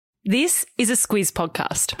This is a Squiz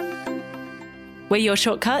podcast. We're your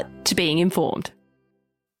shortcut to being informed.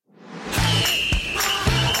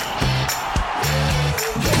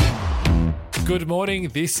 Good morning,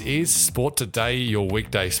 this is Sport Today, your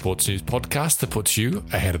weekday sports news podcast that puts you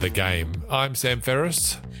ahead of the game. I'm Sam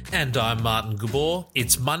Ferris. And I'm Martin Gabor.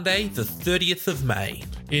 It's Monday, the 30th of May.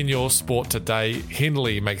 In your Sport Today,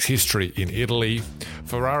 Hindley makes history in Italy,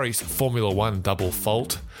 Ferrari's Formula One double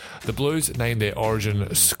fault, the Blues name their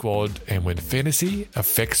origin squad, and when fantasy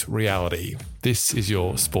affects reality. This is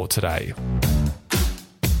your Sport Today.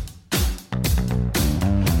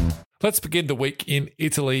 Let's begin the week in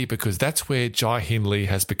Italy because that's where Jai Hindley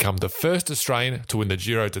has become the first Australian to win the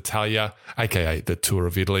Giro d'Italia, aka the Tour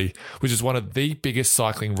of Italy, which is one of the biggest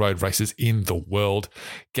cycling road races in the world.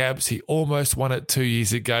 Gabs, he almost won it 2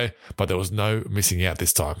 years ago, but there was no missing out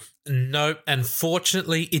this time. No, and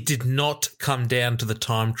fortunately, it did not come down to the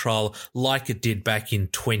time trial like it did back in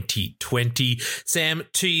 2020. Sam,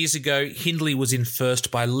 2 years ago, Hindley was in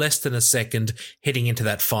first by less than a second heading into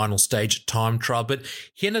that final stage time trial, but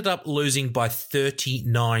he ended up losing by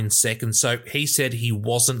 39 seconds, so he said he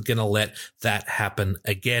wasn't going to let that happen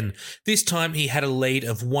again. This time, he had a lead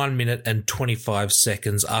of 1 minute and 25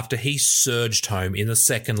 seconds after he surged home in the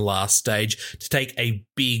second last stage to take a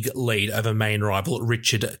big lead over main rival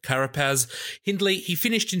Richard Carapaz. Hindley, he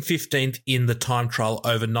finished in 15th in the time trial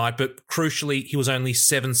overnight, but crucially, he was only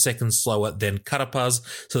 7 seconds slower than Carapaz,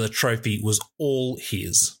 so the trophy was all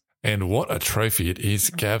his. And what a trophy it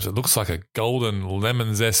is, Gabs. It looks like a golden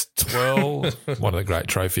lemon zest twirl. One of the great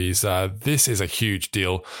trophies. This is a huge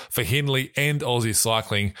deal for Hindley and Aussie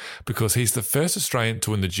cycling because he's the first Australian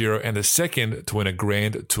to win the Giro and the second to win a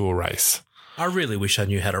Grand Tour race. I really wish I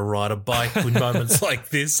knew how to ride a bike in moments like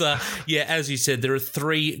this. As you said, there are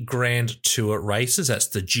 3 Grand Tour races. That's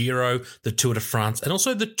the Giro, the Tour de France, and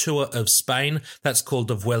also the Tour of Spain. That's called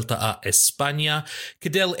the Vuelta a España.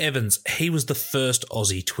 Cadel Evans, he was the first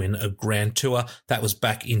Aussie to win a Grand Tour. That was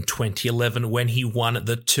back in 2011 when he won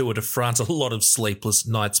the Tour de France. A lot of sleepless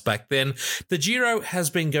nights back then. The Giro has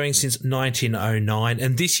been going since 1909,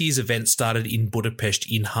 and this year's event started in Budapest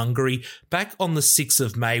in Hungary back on the 6th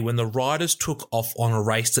of May when the riders took off on a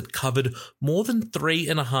race that covered more than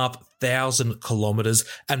 3,500 kilometres,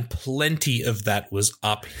 and plenty of that was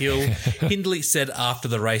uphill. Hindley said after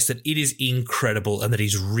the race that it is incredible and that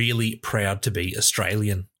he's really proud to be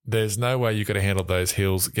Australian. There's no way you could have handled those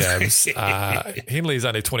hills, Gabs. Hindley's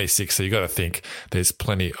only 26, so you got to think there's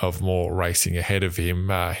plenty of more racing ahead of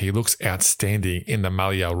him. He looks outstanding in the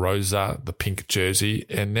Maglia Rosa, the pink jersey,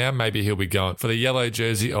 and now maybe he'll be going for the yellow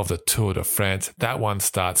jersey of the Tour de France. That one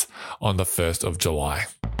starts on the 1st of July.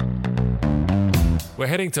 We're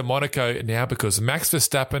heading to Monaco now because Max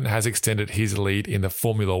Verstappen has extended his lead in the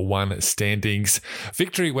Formula One standings.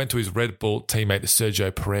 Victory went to his Red Bull teammate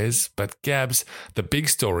Sergio Perez, but Gabs, the big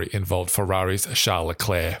story involved Ferrari's Charles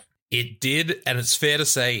Leclerc. It did, and it's fair to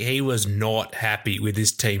say he was not happy with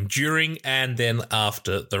his team during and then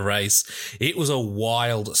after the race. It was a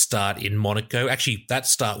wild start in Monaco. Actually, that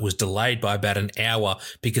start was delayed by about an hour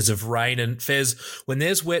because of rain. And Fez, when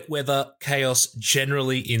there's wet weather, chaos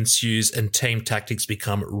generally ensues and team tactics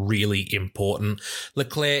become really important.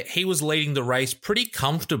 Leclerc, he was leading the race pretty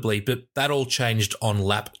comfortably, but that all changed on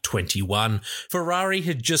lap 21. Ferrari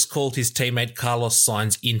had just called his teammate Carlos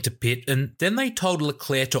Sainz into pit, and then they told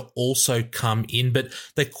Leclerc to also come in, but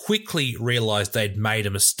they quickly realised they'd made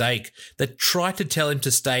a mistake. They tried to tell him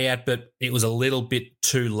to stay out, but it was a little bit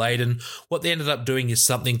too late, and what they ended up doing is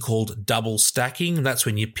something called double stacking, and that's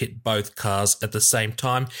when you pit both cars at the same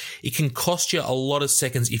time. It can cost you a lot of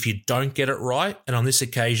seconds if you don't get it right, and on this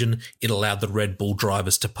occasion, it allowed the Red Bull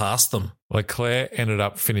drivers to pass them. Leclerc ended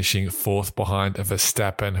up finishing 4th behind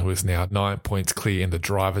Verstappen, who is now 9 points clear in the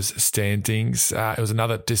drivers' standings. It was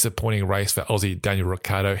another disappointing race for Aussie Daniel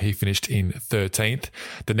Ricciardo. He finished in 13th.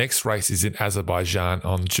 The next race is in Azerbaijan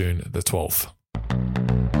on June the 12th.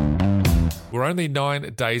 We're only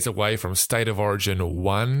 9 days away from State of Origin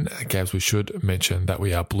 1. Gabs, we should mention that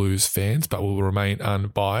we are Blues fans, but we'll remain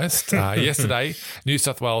unbiased. Yesterday, New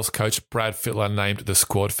South Wales coach Brad Fittler named the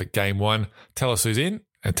squad for Game 1. Tell us who's in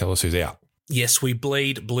and tell us who's out. Yes, we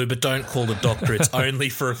bleed blue, but don't call the doctor. It's only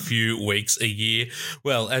for a few weeks a year.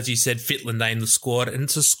 Well, as you said, Fittler named the squad, and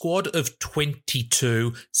it's a squad of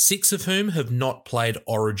 22, 6 of whom have not played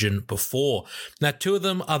Origin before. Now, 2 of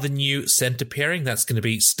them are the new centre pairing. That's going to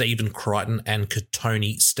be Stephen Crichton and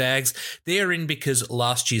Kotoni Staggs. They're in because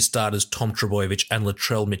last year's starters Tom Trbojevic and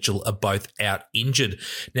Latrell Mitchell are both out injured.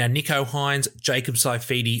 Now, Nico Hines, Jacob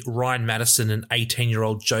Saifidi, Ryan Madison and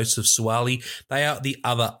 18-year-old Joseph Suwali, they are the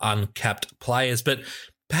other uncapped players. But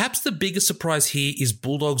Perhaps the biggest surprise here is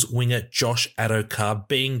Bulldogs winger Josh Addo-Carr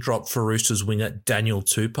being dropped for Roosters winger Daniel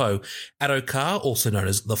Tupou. Addo-Carr, also known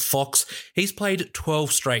as the Fox, he's played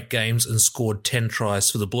 12 straight games and scored 10 tries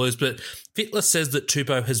for the Blues, but Fittler says that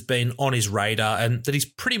Tupou has been on his radar and that he's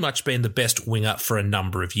pretty much been the best winger for a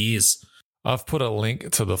number of years. I've put a link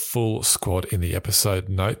to the full squad in the episode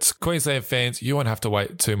notes. Queensland fans, you won't have to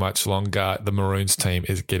wait too much longer. The Maroons team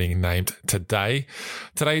is getting named today.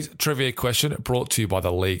 Today's trivia question brought to you by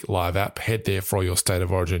the League Live app. Head there for all your State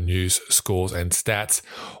of Origin news, scores and stats.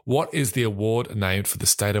 What is the award named for the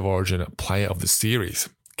State of Origin Player of the Series?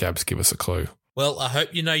 Gabs, give us a clue. Well, I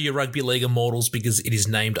hope you know your Rugby League immortals because it is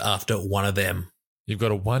named after one of them. You've got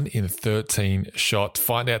a 1 in 13 shot.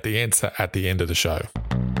 Find out the answer at the end of the show.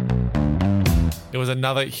 It was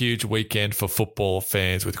another huge weekend for football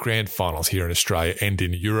fans with grand finals here in Australia and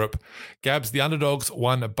in Europe. Gabs, the underdogs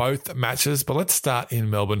won both matches, but let's start in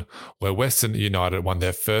Melbourne, where Western United won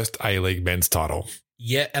their first A-League men's title.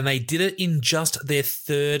 Yeah, and they did it in just their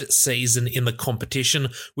third season in the competition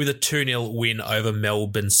with a 2-0 win over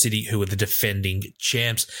Melbourne City, who were the defending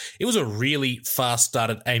champs. It was a really fast start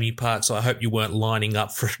at Amy Park, so I hope you weren't lining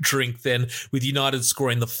up for a drink then, with United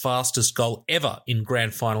scoring the fastest goal ever in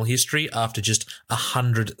grand final history after just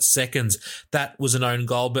 100 seconds. That was an own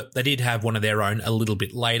goal, but they did have one of their own a little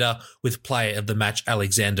bit later, with player of the match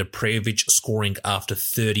Alexander Prejovic scoring after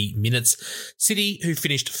 30 minutes. City, who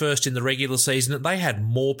finished first in the regular season, they had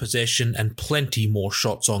more possession and plenty more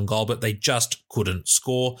shots on goal, but they just couldn't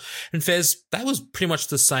score. And Fez, that was pretty much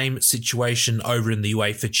the same situation over in the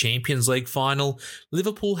UEFA Champions League final.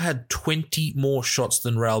 Liverpool had 20 more shots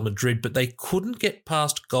than Real Madrid, but they couldn't get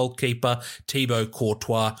past goalkeeper Thibaut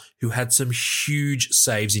Courtois, who had some huge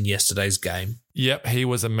saves in yesterday's game. Yep, he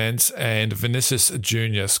was immense, and Vinicius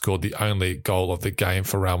Jr. scored the only goal of the game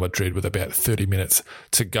for Real Madrid with about 30 minutes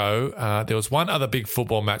to go. There was one other big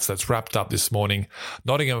football match that's wrapped up this morning.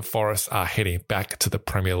 Nottingham Forest are heading back to the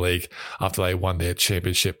Premier League after they won their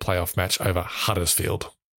championship playoff match over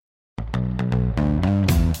Huddersfield.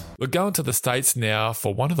 We're going to the States now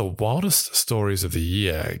for one of the wildest stories of the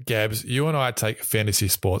year. Gabs, you and I take fantasy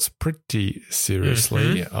sports pretty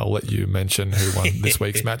seriously. Mm-hmm. I'll let you mention who won this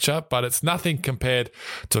week's matchup, but it's nothing compared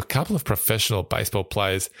to a couple of professional baseball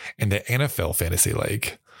players in the NFL Fantasy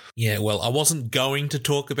League. Yeah, well, I wasn't going to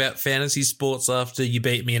talk about fantasy sports after you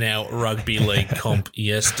beat me in our rugby league comp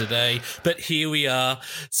yesterday, but here we are.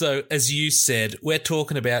 So, as you said, we're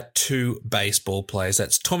talking about two baseball players.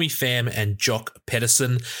 That's Tommy Pham and Jock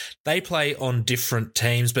Pederson. They play on different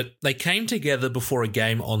teams, but they came together before a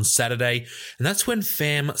game on Saturday, and that's when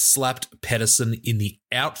Pham slapped Pederson in the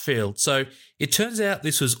outfield. So it turns out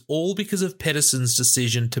this was all because of Pederson's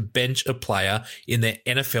decision to bench a player in their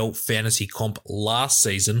NFL fantasy comp last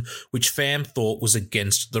season, which Pham thought was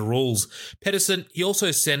against the rules. Pederson, he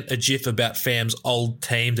also sent a gif about Pham's old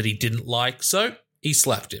team that he didn't like, so he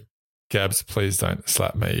slapped him. Gabs, please don't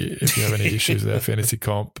slap me if you have any issues with our fantasy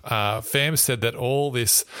comp. Pham said that all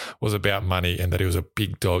this was about money and that he was a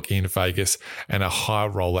big dog in Vegas and a high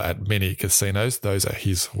roller at many casinos. Those are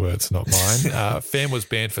his words, not mine. Pham was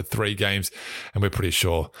banned for 3 games, and we're pretty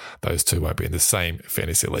sure those two won't be in the same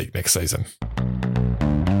fantasy league next season.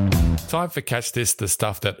 Time for Catch This, the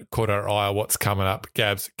stuff that caught our eye. What's coming up?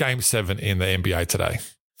 Gabs, Game 7 in the NBA today.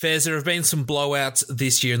 Fairs, there have been some blowouts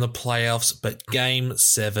this year in the playoffs, but Game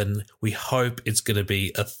 7, we hope it's going to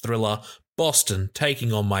be a thriller. Boston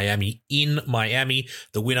taking on Miami in Miami.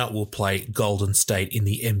 The winner will play Golden State in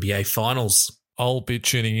the NBA Finals. I'll be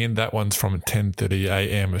tuning in. That one's from 10:30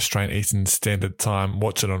 a.m. Australian Eastern Standard Time.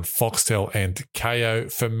 Watch it on Foxtel and KO.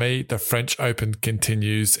 For me, the French Open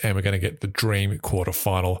continues, and we're going to get the dream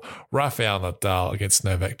quarterfinal. Rafael Nadal against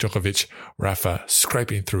Novak Djokovic. Rafa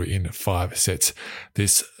scraping through in 5 sets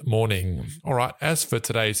this morning. All right, as for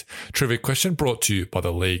today's trivia question, brought to you by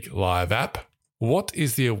the League Live app. What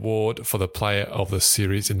is the award for the player of the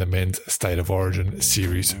series in the men's State of Origin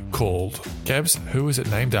series called? Gabs, who is it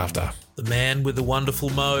named after? The man with the wonderful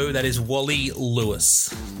mo, that is Wally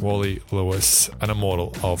Lewis. Wally Lewis, an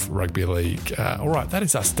immortal of rugby league. All right, that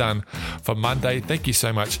is us done for Monday. Thank you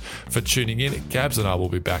so much for tuning in. Gabs and I will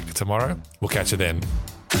be back tomorrow. We'll catch you then.